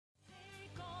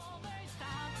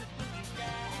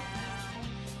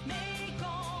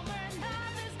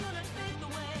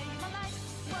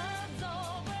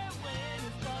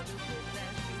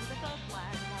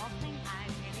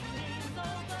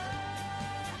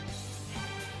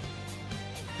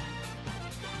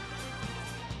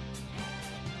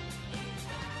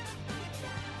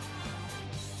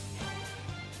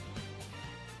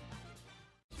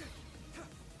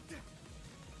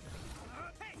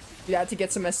Do that to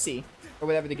get some SC. Or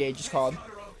whatever the gauge is called.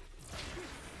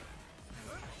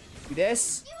 Do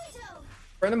this.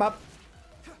 Burn them up.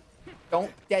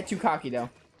 Don't get too cocky, though.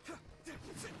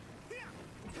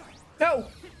 No!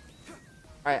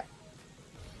 Alright.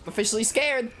 I'm officially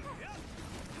scared.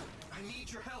 I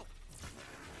need your help.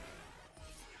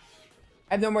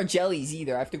 I have no more jellies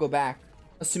either. I have to go back.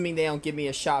 Assuming they don't give me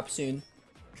a shop soon.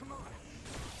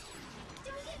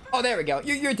 Oh, there we go.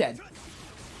 You're dead.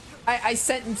 I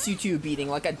sentence you to a beating,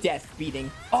 like a death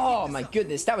beating. Oh my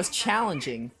goodness, that was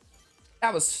challenging.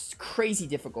 That was crazy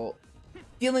difficult.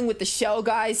 Dealing with the shell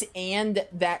guys and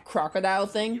that crocodile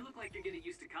thing. You look like you're getting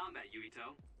used to combat,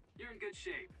 Yuito. You're in good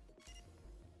shape.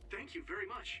 Thank you very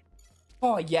much.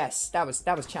 Oh yes, that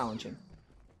was challenging.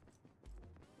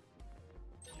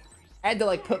 I had to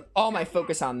like put all my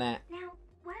focus on that. Now,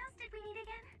 what else did we need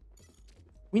again?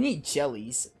 We need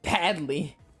jellies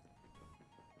badly.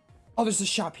 Oh, there's a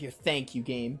shop here. Thank you,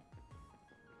 game.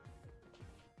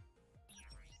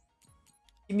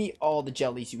 Give me all the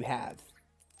jellies you have.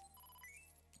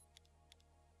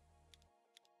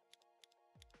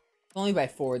 Only buy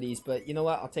 4 of these, but you know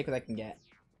what? I'll take what I can get.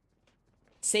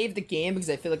 Save the game because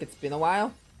I feel like it's been a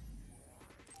while.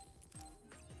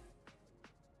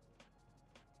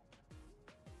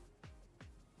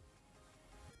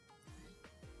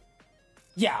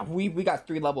 Yeah, we got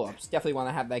 3 level ups. Definitely want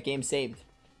to have that game saved.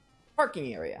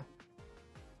 Parking area.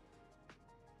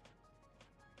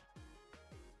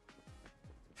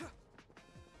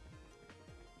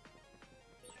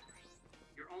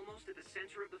 You're almost at the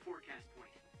center of the forecast point.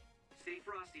 Stay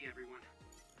frosty, everyone.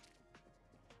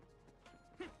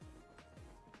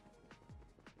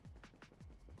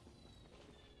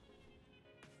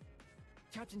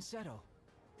 Captain Seto,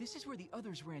 this is where the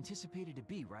others were anticipated to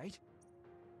be, right?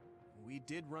 We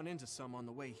did run into some on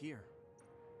the way here.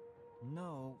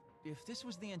 No, if this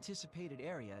was the anticipated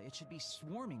area, it should be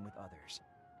swarming with others.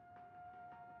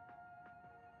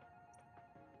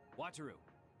 Wataru,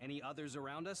 any others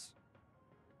around us?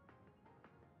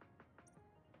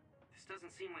 This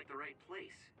doesn't seem like the right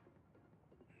place.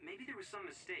 Maybe there was some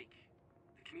mistake.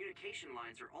 The communication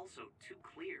lines are also too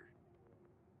clear.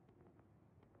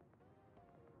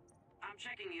 I'm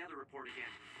checking the other report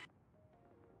again.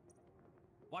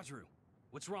 Wataru,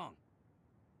 what's wrong?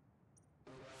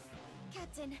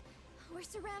 Captain, we're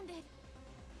surrounded.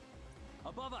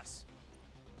 Above us!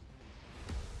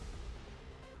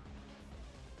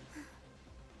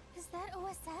 Is that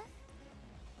OSF?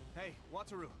 Hey,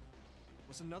 Wataru.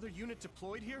 Was another unit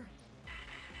deployed here?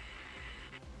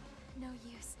 No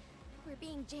use. We're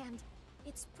being jammed.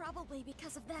 It's probably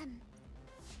because of them.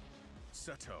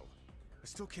 Seto, I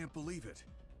still can't believe it.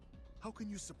 How can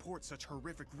you support such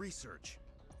horrific research?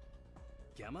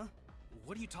 Gemma?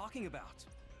 What are you talking about?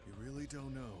 You really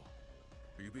don't know.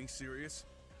 Are you being serious?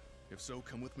 If so,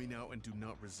 come with me now and do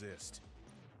not resist.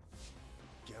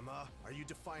 Gemma, are you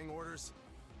defying orders?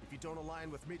 If you don't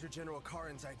align with Major General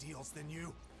Karin's ideals, then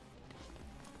you...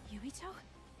 Yuito?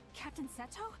 Captain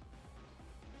Seto?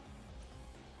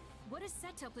 What is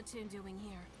Seto Platoon doing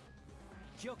here?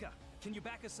 Kyoka, can you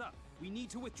back us up? We need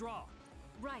to withdraw.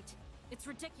 Right. It's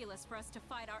ridiculous for us to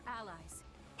fight our allies.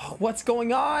 What's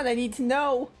going on? I need to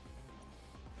know.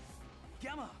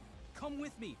 Gemma, come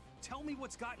with me. Tell me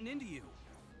what's gotten into you.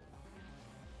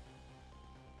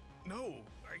 No,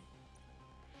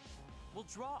 We'll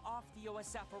draw off the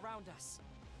OSF around us.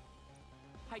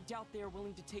 I doubt they are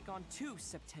willing to take on 2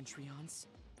 Septentrions.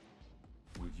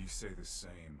 Would you say the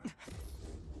same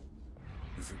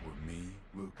if it were me,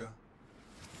 Luca?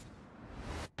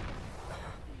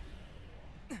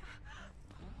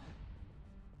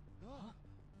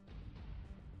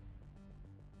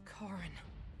 Karin.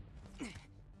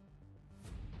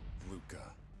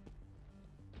 Luca.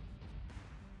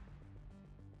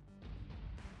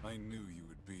 I knew you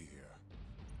would be here.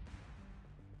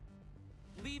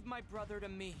 Leave my brother to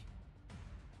me.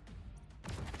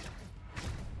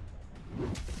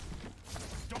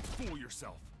 don't fool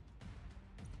yourself.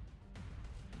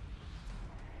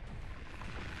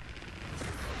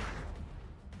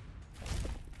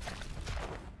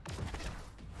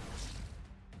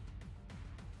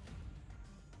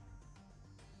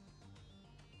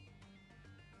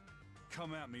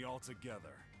 Come at me all together.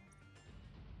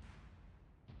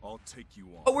 I'll take you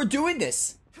on. Oh, we're doing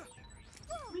this.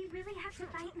 We really have to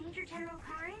fight Major General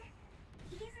Karin?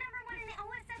 He's number 1 in the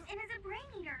OSF and is a brain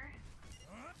eater.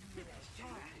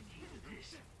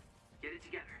 Get it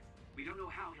together. We don't know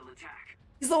how he'll attack.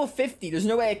 He's level 50. There's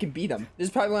no way I can beat him. This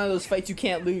is probably one of those fights you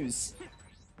can't lose.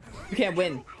 You can't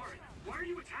win. Karin, why are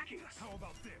you attacking us? How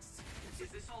about this?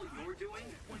 Is this all you're doing?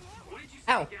 What did you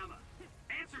say, Ow. Gamma?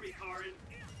 Answer me, Karin.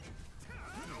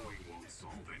 Knowing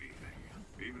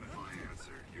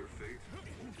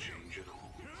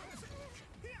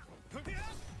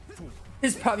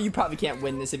You probably can't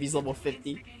win this if he's level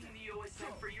 50. Instigating the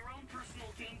OSF for your own personal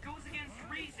gain goes against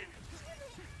reason.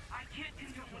 I can't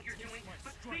condone what you're doing,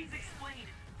 but please explain.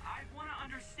 I want to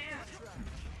understand.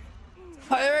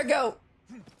 Oh, there we go.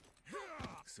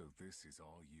 So this is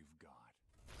all you've got.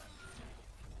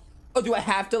 Oh, do I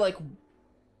have to, like,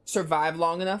 survive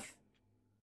long enough?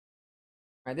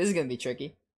 Alright, this is gonna be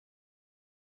tricky.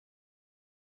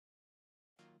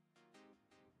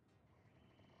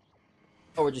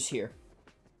 Oh, we're just here.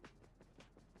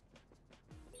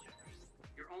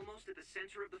 You're almost at the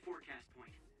center of the forecast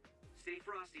point. Stay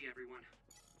frosty, everyone.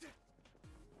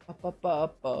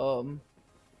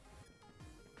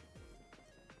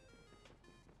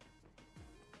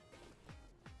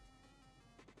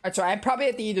 Alright, so I probably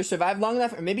have to either survive long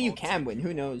enough, or maybe you can win.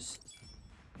 Who knows?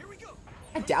 Here we go.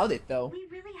 I doubt it, though. We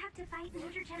really have to fight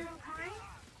Major General Karen?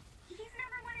 He's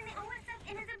number one in the OSF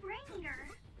and is a brain eater.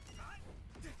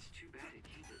 It's too bad it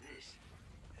came to this.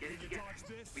 Get it together.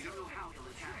 We don't know how he'll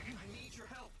attack. I need your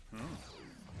help.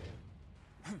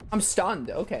 I'm stunned.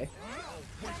 Okay.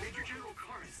 Major General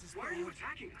Karen, why are you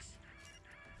attacking us?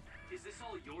 Is this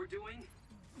all you're doing?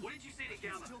 What did you say to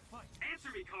Gamma? Answer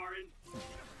me, Karen.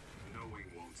 Knowing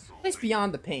won't solve Nice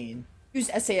beyond the pain. Use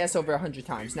SAS over 100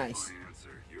 times. Nice. my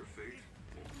answer. Your fate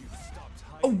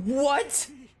won't be Oh, what?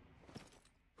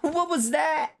 What was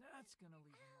that? That's gonna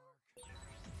leave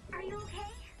a mark. Are you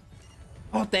okay?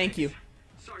 Oh, thank you.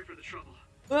 Sorry for the trouble.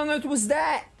 What on earth was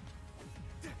that?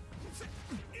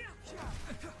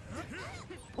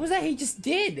 What was that he just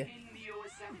did? In the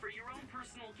OSF for your own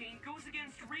personal gain goes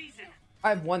against reason. I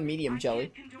have one medium jelly. I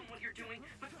can't condone what you're doing,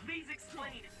 but please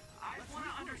explain. I want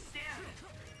to understand.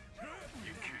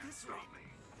 You can't stop me.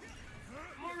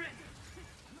 Karen!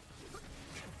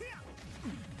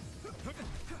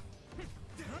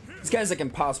 This guy's like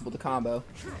impossible to combo.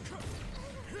 Here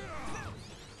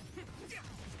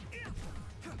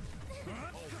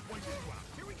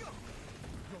we go.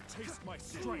 You'll taste my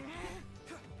strength.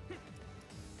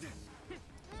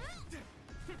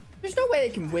 There's no way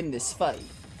they can win this fight.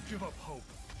 Give up hope.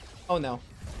 Oh no.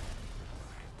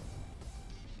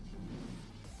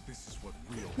 This is what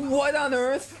real What on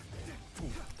earth?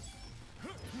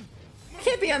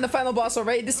 Can't be on the final boss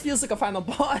already. This feels like a final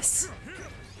boss.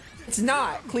 It's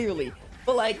not, clearly.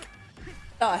 But like,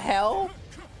 the hell?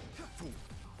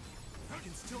 I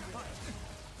can still fight.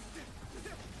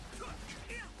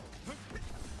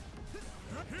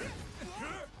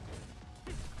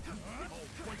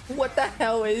 What the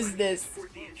hell is this?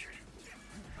 Support the injured.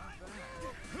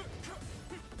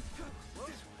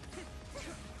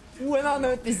 What on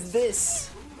earth is this?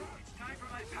 It's time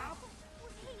for my pal.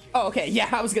 Oh, okay, yeah,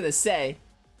 I was gonna say.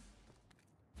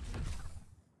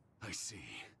 I see.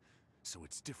 So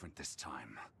it's different this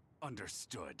time.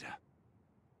 Understood.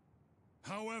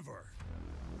 However,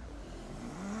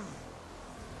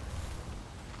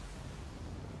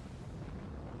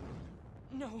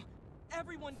 No!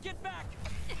 Everyone, get back!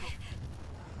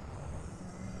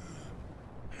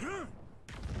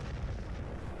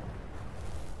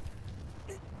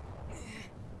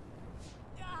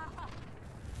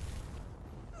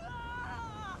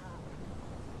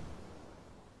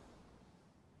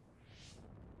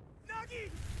 Nagi!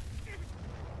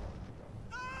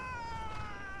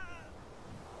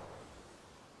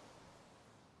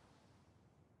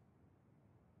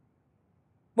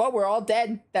 Well, we're all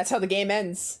dead. That's how the game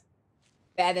ends.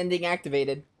 Bad ending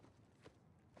activated.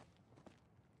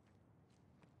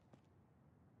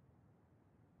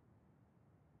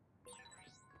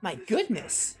 My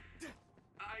goodness.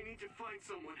 I need to find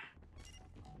someone.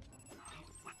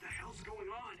 What the hell's going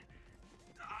on?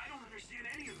 I don't understand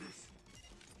any of this.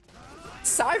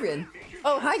 Siren.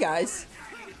 Oh, hi guys.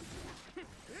 The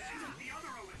other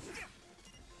OS.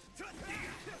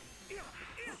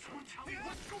 Someone tell me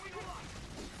what's going on.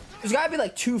 There's gotta be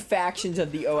like 2 factions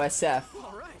of the OSF.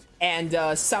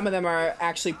 And some of them are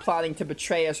actually plotting to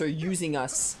betray us or using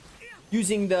us.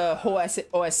 Using the whole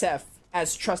OSF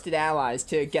as trusted allies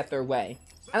to get their way.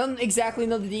 I don't exactly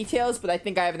know the details, but I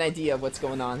think I have an idea of what's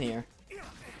going on here.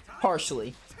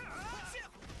 Partially.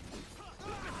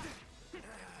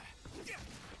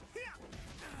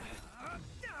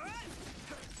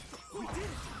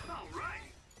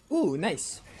 Ooh,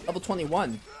 nice. Level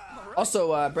 21.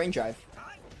 Also, brain drive.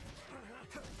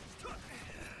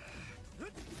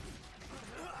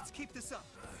 Let's keep this up.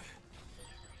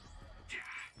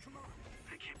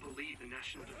 I can't believe the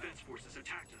National Defense Forces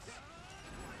attacked us.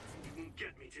 You won't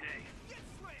get me today.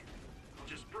 I'll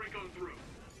just break on through.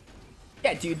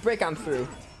 Yeah, dude, break on through.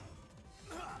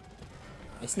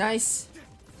 Nice, nice.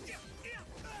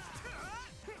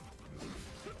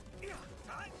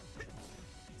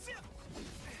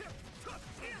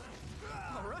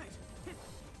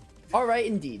 All right,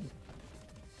 indeed.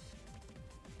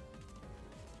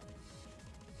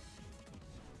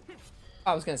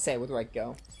 I was gonna say, where do I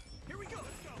go? Here we go.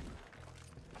 Let's go.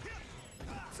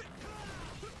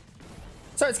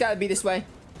 So it's gotta be this way.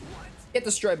 Get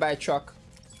destroyed by a truck.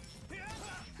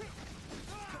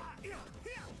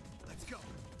 Let's go.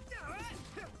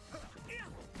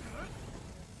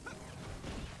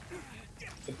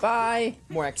 Goodbye.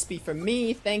 More XP for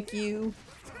me. Thank you.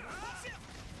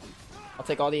 I'll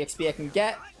take all the XP I can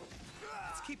get.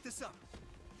 Let's keep this up.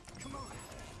 Come on.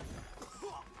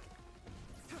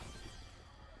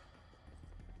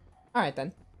 Alright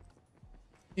then.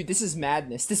 Dude, this is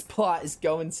madness. This plot is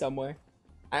going somewhere.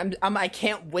 I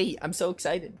can't wait. I'm so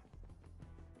excited.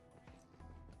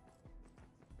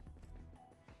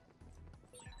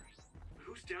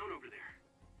 Who's down over there?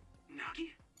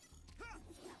 Nagi?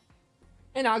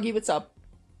 Hey Nagi, what's up?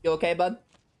 You okay, bud?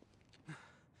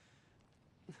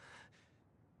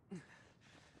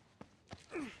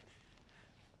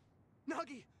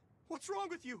 Nagi, what's wrong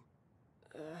with you?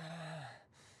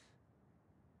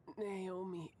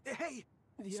 Naomi. Hey,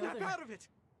 The snap other- out of it.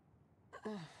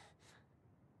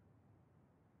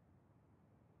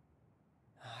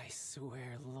 I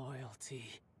swear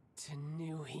loyalty to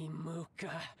Nui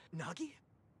Muka. Nagi?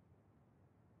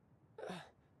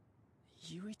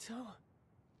 Yuito?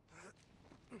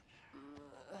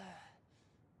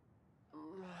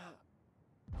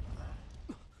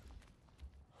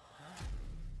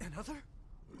 Another?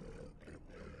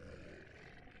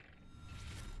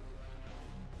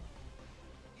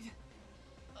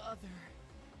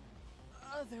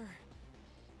 Other.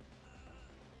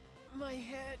 My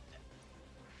head.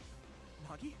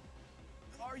 Nagi?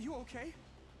 Are you okay?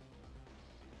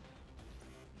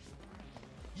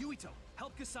 Yuito,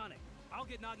 help Kasane. I'll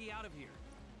get Nagi out of here.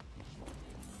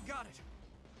 Got it.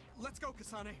 Let's go,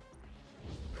 Kasane.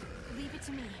 Leave it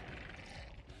to me.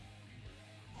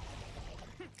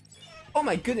 Oh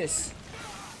my goodness.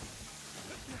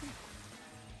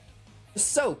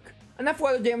 Soak. Enough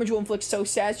water damage will inflict so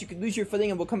fast you could lose your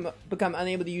footing and will become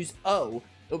unable to use O.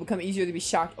 It will become easier to be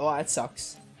shocked. Oh, that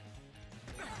sucks.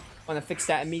 Want to fix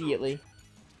that immediately.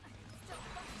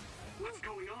 What's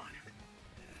going on?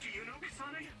 Do you know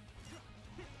Kasane?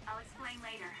 I'll explain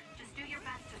later. Just do your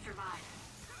best to survive.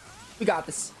 We got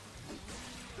this.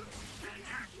 That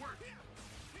attack worked.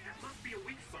 That must be a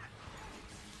weak spot.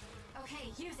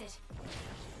 Okay, use it.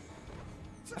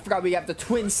 I forgot we have the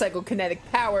twin psychokinetic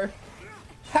power.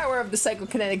 Power of the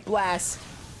psychokinetic blast.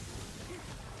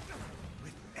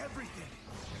 With everything.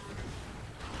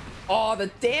 Oh, the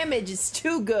damage is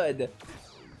too good.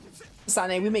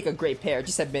 Kasane, we make a great pair.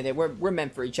 Just admit it. We're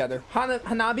meant for each other.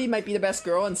 Hanabi might be the best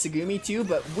girl, and Tsugumi too,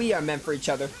 but we are meant for each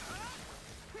other.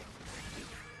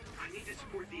 I need to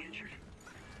support the injured.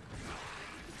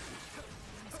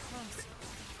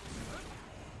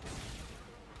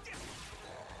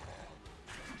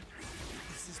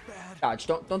 This is bad. Dodge,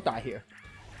 don't die here.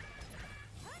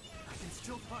 I can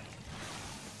still fight.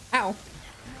 Ow.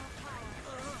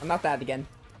 I'm not that again.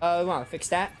 We wanna fix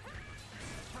that.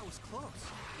 That was close.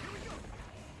 Here we go.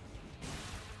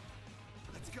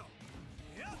 Let's go.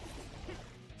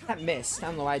 That missed. I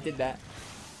don't know why I did that.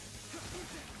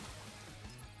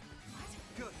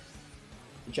 Good.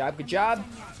 Good job, good job.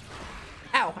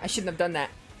 Ow, I shouldn't have done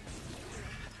that.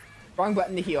 Wrong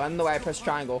button to heal. I don't know why I pressed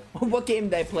triangle. What game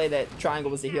did I play that triangle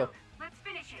was the heal? Let's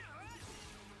finish it.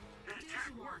 That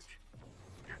attack worked.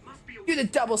 That must be a Do the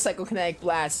double psychokinetic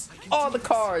blast. All the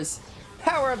cars.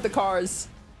 Power of the cars.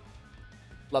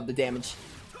 Love the damage.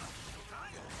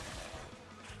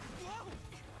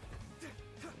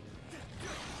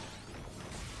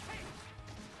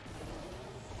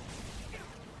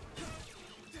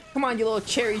 Come on, you little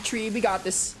cherry tree. We got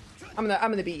this. I'm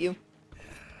gonna beat you.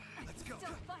 Let's go.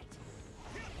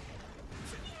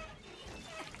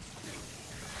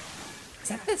 Is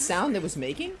that the sound it was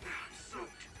making?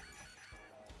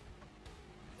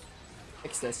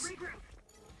 Fix this.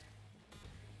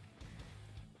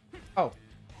 Oh.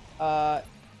 Might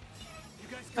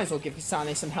as well give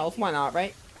Kasane some health. Why not,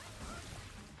 right?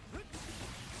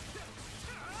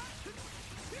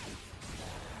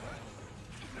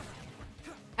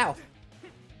 Ow.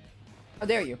 How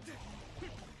dare you?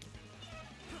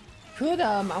 Could,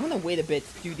 I'm gonna wait a bit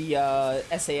to do the,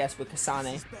 SAS with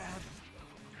Kasane.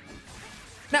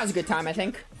 That was a good time, I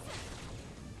think.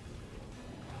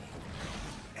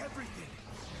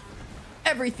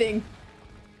 Everything.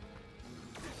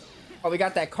 Oh, we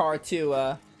got that car too.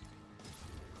 That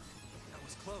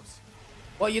was close.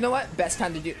 Well, you know what? Best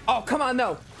time to do. Oh, come on,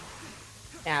 no.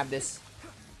 I have this.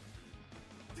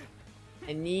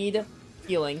 I need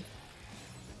healing.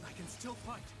 I can still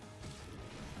fight.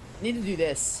 Need to do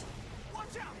this.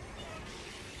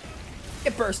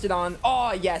 Get bursted on.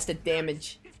 Oh, yes, the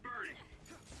damage.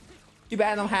 Too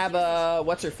bad I don't have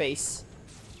what's her face.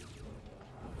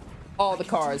 All the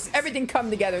cars. Everything come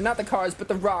together. Not the cars, but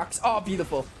the rocks. Oh,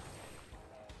 beautiful.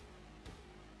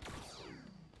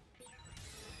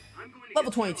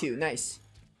 Level 22. Nice.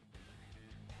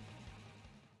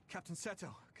 Captain Seto,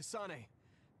 Kasane,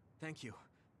 thank you.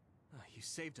 You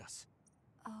saved us.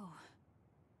 Oh.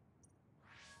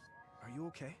 Are you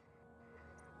okay?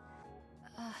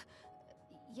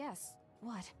 Yes.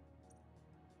 What?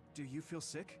 Do you feel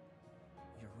sick?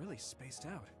 You're really spaced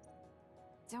out.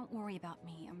 Don't worry about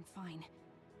me. I'm fine.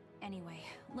 Anyway,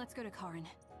 let's go to Karin.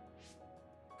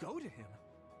 Go to him?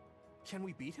 Can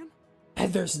we beat him?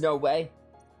 There's no way.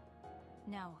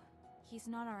 No, he's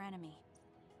not our enemy.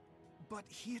 But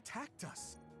he attacked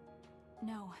us.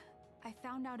 No, I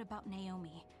found out about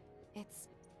Naomi. It's...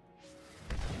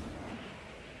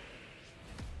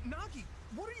 Nagi,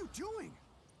 what are you doing?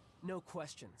 No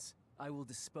questions. I will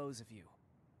dispose of you.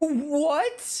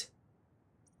 What?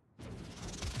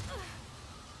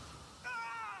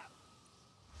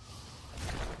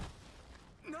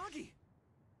 Nagi!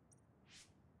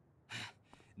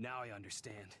 Now I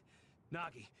understand.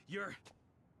 Nagi, you're...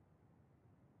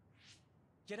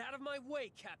 Get out of my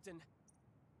way, Captain!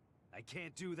 I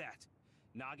can't do that.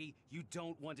 Nagi, you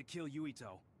don't want to kill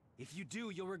Yuito. If you do,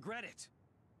 you'll regret it.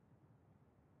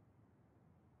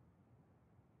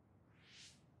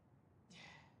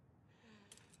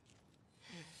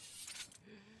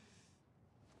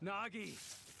 Nagi!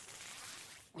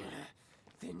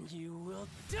 Then you will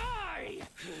die!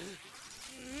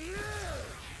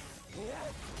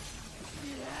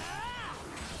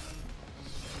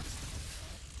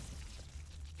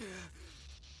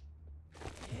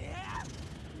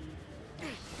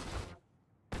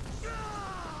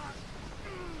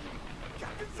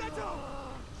 Captain Seto!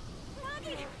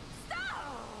 Nagi!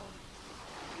 Stop!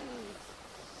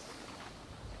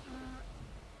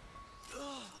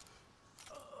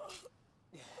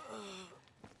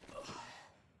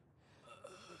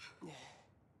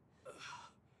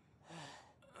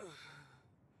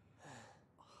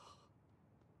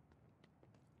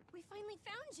 We finally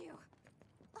found you!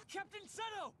 Captain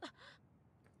Seto!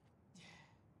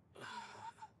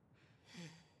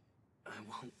 I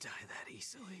won't die that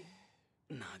easily,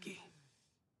 Nagi.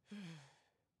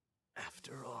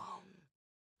 After all,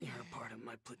 you're a part of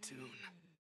my platoon.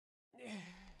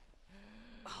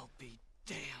 I'll be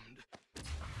damned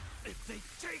if they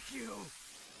take you!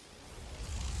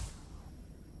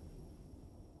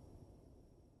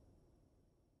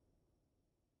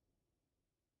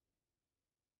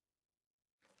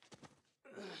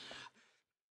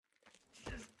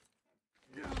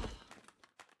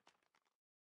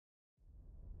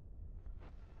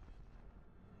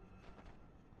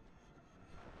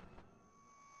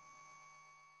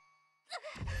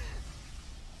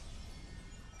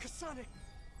 Kasane,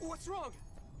 what's wrong?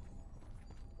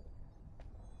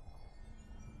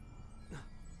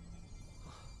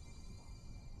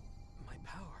 My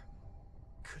power.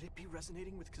 Could it be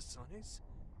resonating with Kasane's?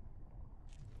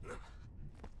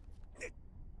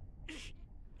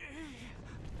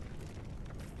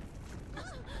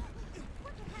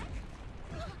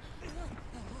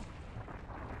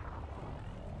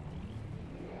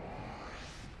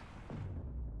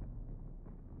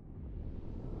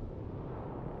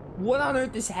 What on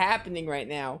earth is happening right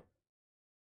now?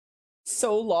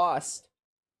 So lost.